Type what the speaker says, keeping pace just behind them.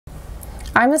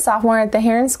I'm a sophomore at the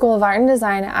Heron School of Art and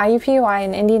Design at IUPUI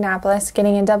in Indianapolis,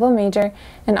 getting a double major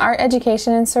in art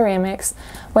education and ceramics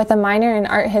with a minor in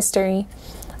art history.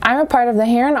 I'm a part of the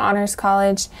Heron Honors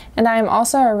College, and I am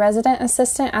also a resident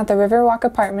assistant at the Riverwalk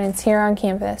Apartments here on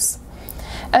campus.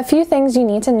 A few things you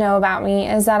need to know about me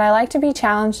is that I like to be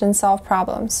challenged and solve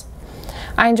problems.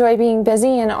 I enjoy being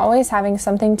busy and always having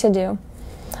something to do.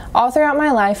 All throughout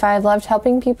my life, I have loved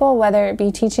helping people, whether it be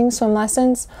teaching swim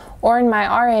lessons or in my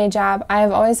RA job. I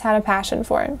have always had a passion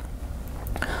for it.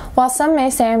 While some may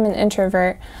say I'm an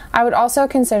introvert, I would also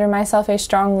consider myself a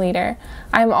strong leader.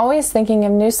 I am always thinking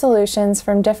of new solutions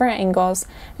from different angles,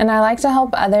 and I like to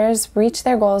help others reach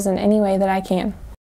their goals in any way that I can.